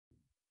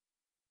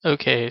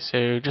Okay,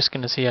 so just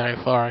gonna see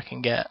how far I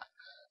can get.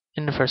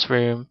 In the first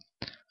room,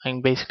 I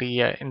can basically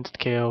get instant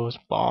kills,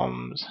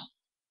 bombs,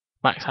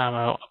 max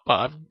ammo, but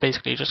I've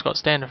basically just got to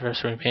stay in the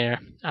first room here,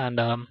 and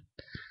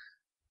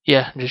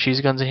yeah, just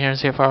use guns in here and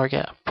see how far I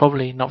get.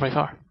 Probably not very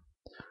far.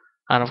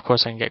 And of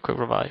course I can get quick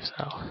revive,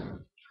 so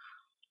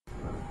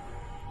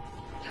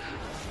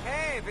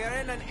Hey, we're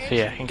in an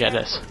yeah, I can get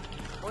this.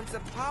 Once the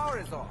power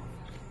is off.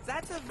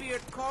 That's a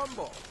weird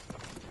combo.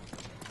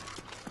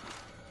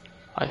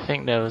 I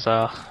think there was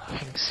I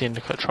think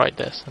Syndicate tried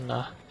this and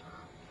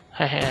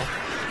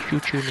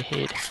shoot you in the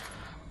head.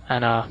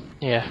 And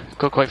yeah,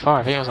 got quite far.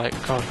 I think it was like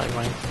I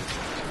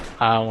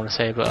don't want to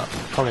say, but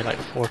probably like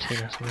 14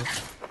 or something.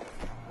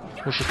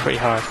 Which is pretty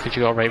hard because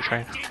you got a rape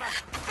train.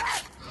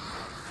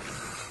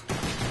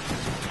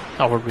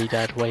 I would be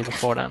dead way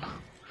before then.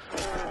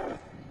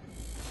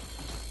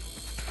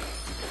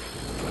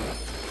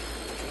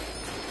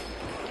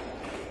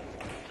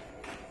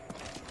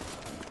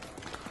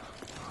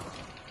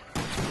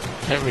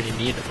 I don't really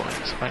need the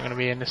points if I'm going to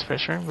be in this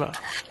first room, but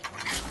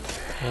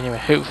anyway,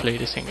 hopefully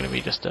this ain't going to be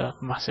just a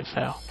massive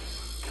fail.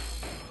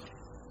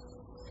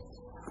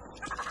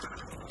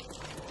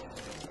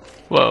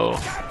 Whoa,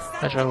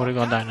 that's why I would have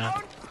gone down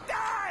now.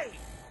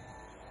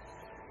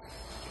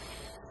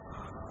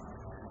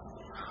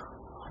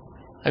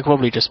 I could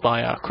probably just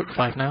buy a quick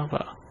 5 now,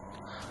 but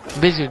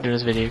I'm busy doing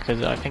this video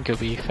because I think it'll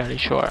be fairly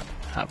short.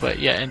 But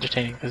yeah,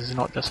 entertaining because it's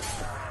not just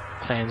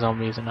playing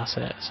zombies and that's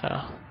it, so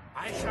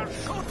I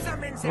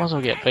might as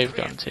well get both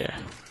guns here.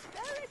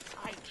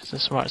 It's the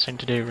smart thing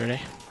to do,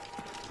 really.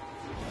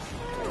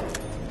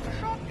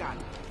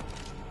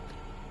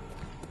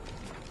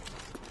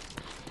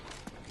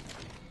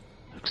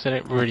 Because I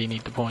don't really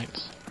need the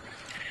points,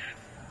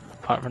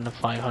 apart from the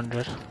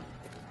 500.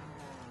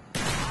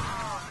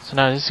 So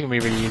now this is going to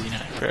be really easy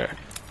now for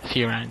a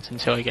few rounds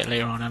until I get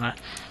later on, and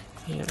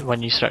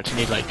when you start to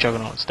need like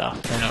Juggernaut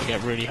stuff, then it'll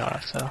get really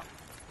hard. So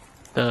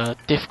the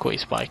difficulty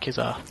spike is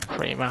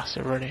pretty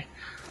massive, really.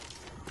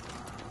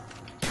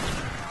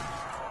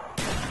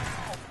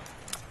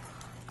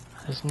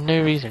 There's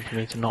no reason for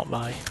me to not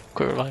buy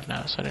Quick Revive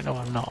now, so I don't know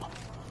why I'm not.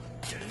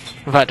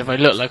 In fact, if I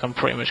look like I'm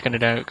pretty much going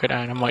to go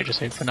down, I might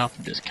just open up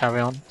and just carry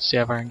on, see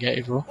if I can get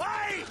overall.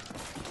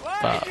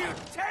 But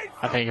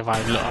I think if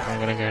I look like I'm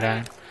going to go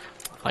down,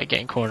 like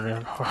getting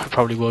cornered, or I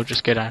probably will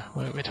just go down,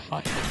 wait me to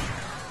fight.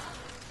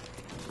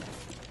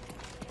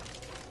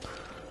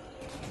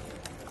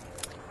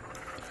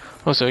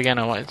 Also, again,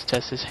 I wanted to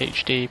test this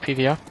HD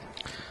PVR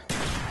to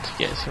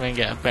see if I can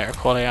get a better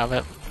quality out of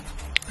it.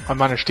 I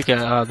managed to get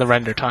the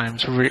render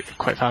times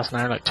quite fast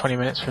now, like 20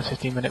 minutes for a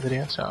 15-minute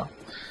video, so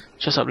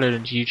just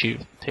uploading to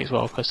YouTube takes a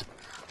while because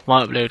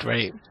my upload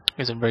rate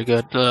isn't very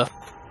good. The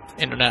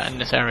internet in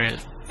this area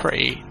is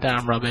pretty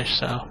damn rubbish,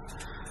 so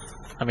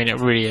I mean it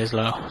really is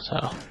low,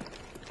 so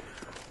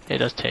it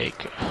does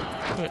take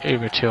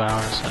over 2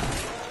 hours. So.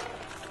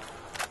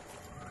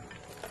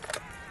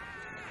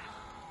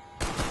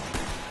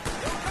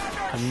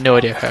 I have no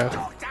idea how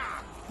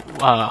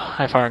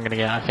far I'm gonna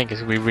get. I think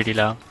it's gonna be really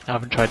low. I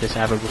haven't tried this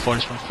ever before.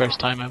 It's my first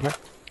time ever.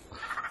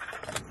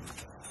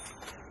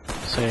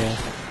 So yeah,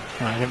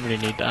 I didn't really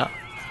need that.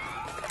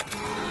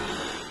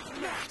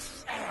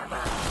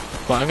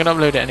 But I'm gonna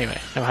upload it anyway,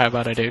 no matter how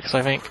bad I do, because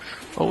I think,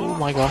 oh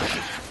my gosh,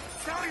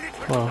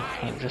 well,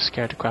 I'm just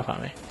scared the crap out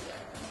of me.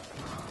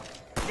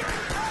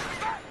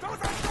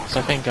 So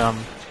I think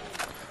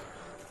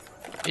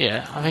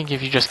yeah, I think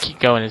if you just keep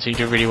going until you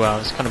do really well,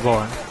 it's kind of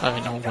boring. I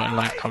think no one won't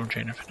like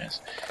commentary and everything.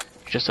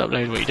 You just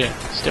upload what you do. It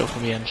still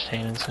can be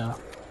entertaining, so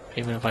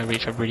even if I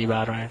reach a really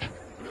bad round.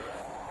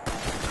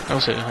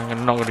 Also,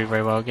 I'm not going to do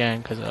very well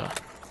again because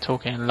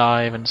talking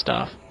live and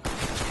stuff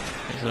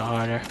makes it a lot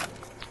harder.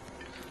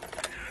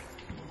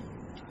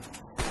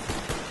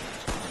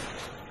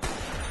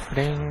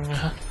 Ding!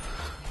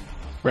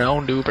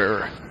 Round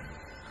over.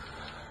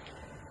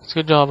 It's a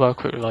good job our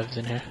quick revives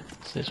in here.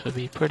 So this would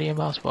be pretty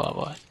impossible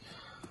otherwise.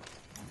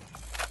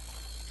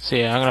 So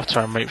yeah, I'm gonna have to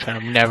try and rape train.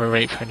 I've never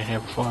rape trained in here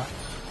before.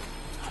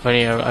 I've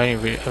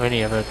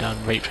only ever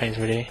done rape trains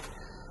really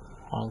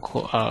on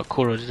Call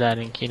of the Dead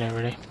and Kino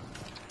really.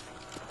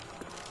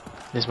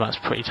 This map's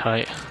pretty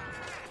tight.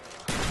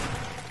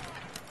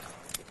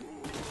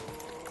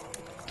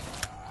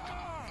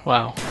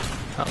 Wow,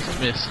 that was a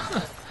miss.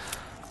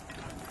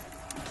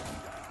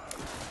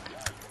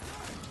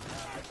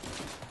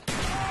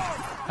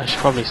 I should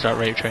probably start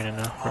rape training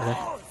now, really.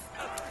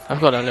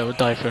 I've got that little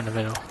diver in the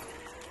middle.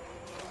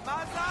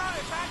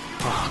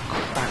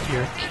 Oh crap,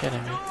 you're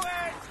kidding me.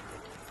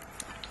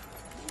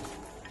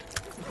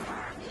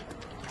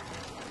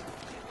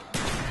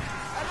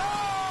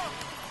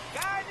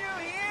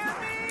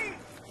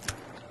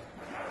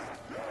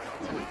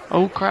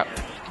 Oh crap.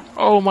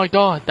 Oh my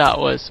god, that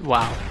was,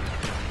 wow.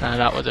 No,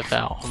 that was a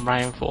fail on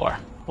round 4.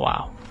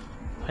 Wow.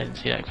 I didn't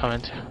see that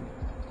coming.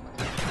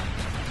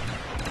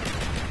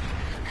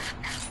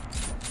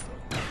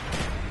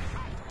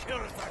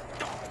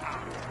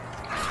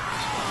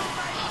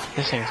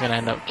 This thing's gonna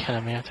end up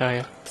killing me, I tell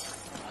you.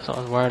 That's what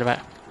I was worried about.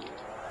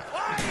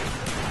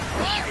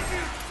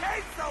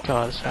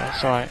 God, it's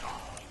alright.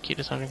 Keep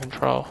this under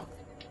control.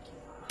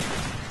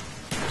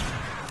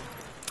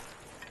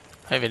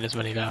 Maybe there's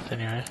many left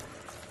anyway.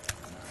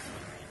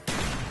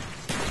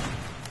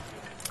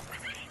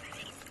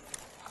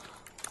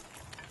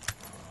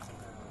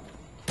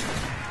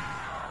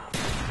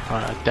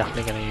 Alright, I'm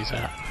definitely gonna use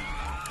that.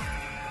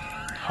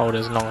 Hold it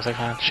as long as I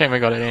can. Shame we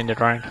got it in the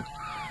round.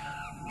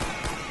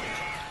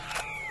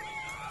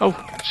 Oh,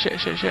 shit.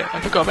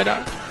 I forgot about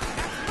that.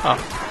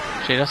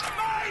 Oh, shit, that's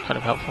kind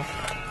of helpful.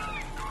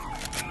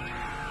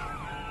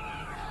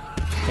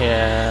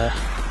 Yeah.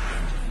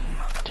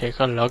 Take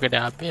a look at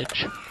that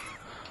bitch.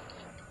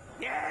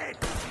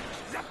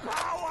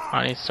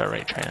 I need to start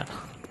rate training.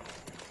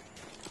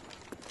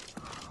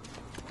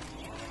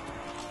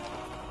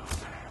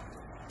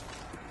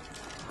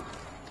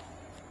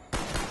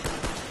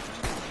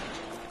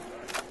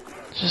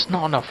 There's just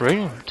not enough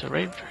room to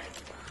rate train.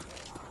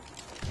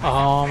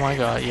 Oh my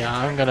god, yeah,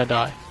 I'm gonna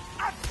die.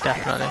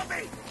 Definitely.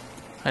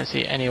 I don't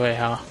see any way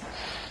how.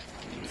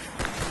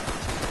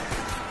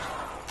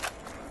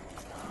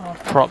 Oh,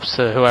 props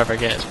to whoever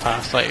gets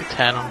past like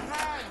 10 on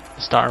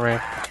the starting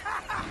room.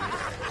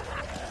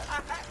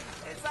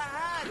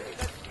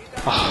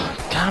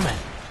 Oh, damn it.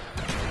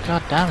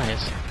 God damn it,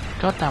 it's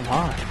goddamn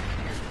hard.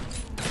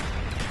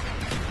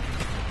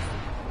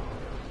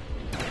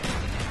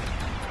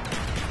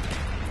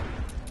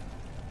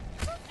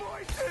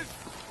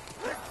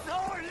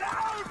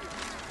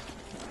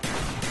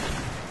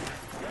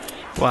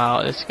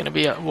 Wow, it's gonna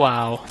be a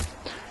wow.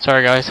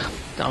 Sorry guys,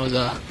 that was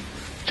a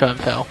giant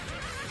fail.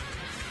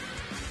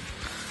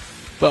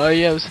 But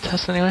yeah, it was a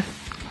test anyway.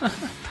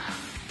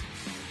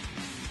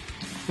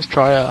 Let's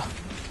try I'm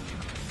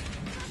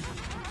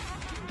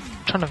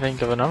trying to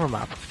think of another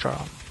map to try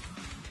on.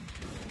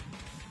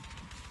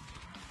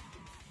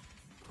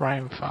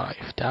 Round 5,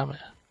 damn it.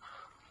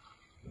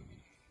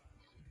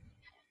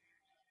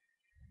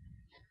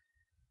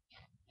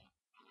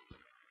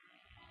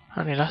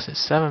 Only lasted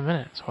 7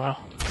 minutes, wow.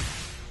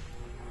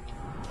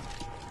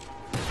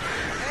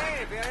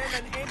 Hey, we're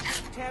in an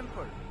ancient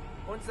temple,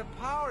 and the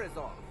power is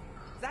off.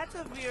 That's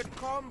a weird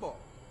combo.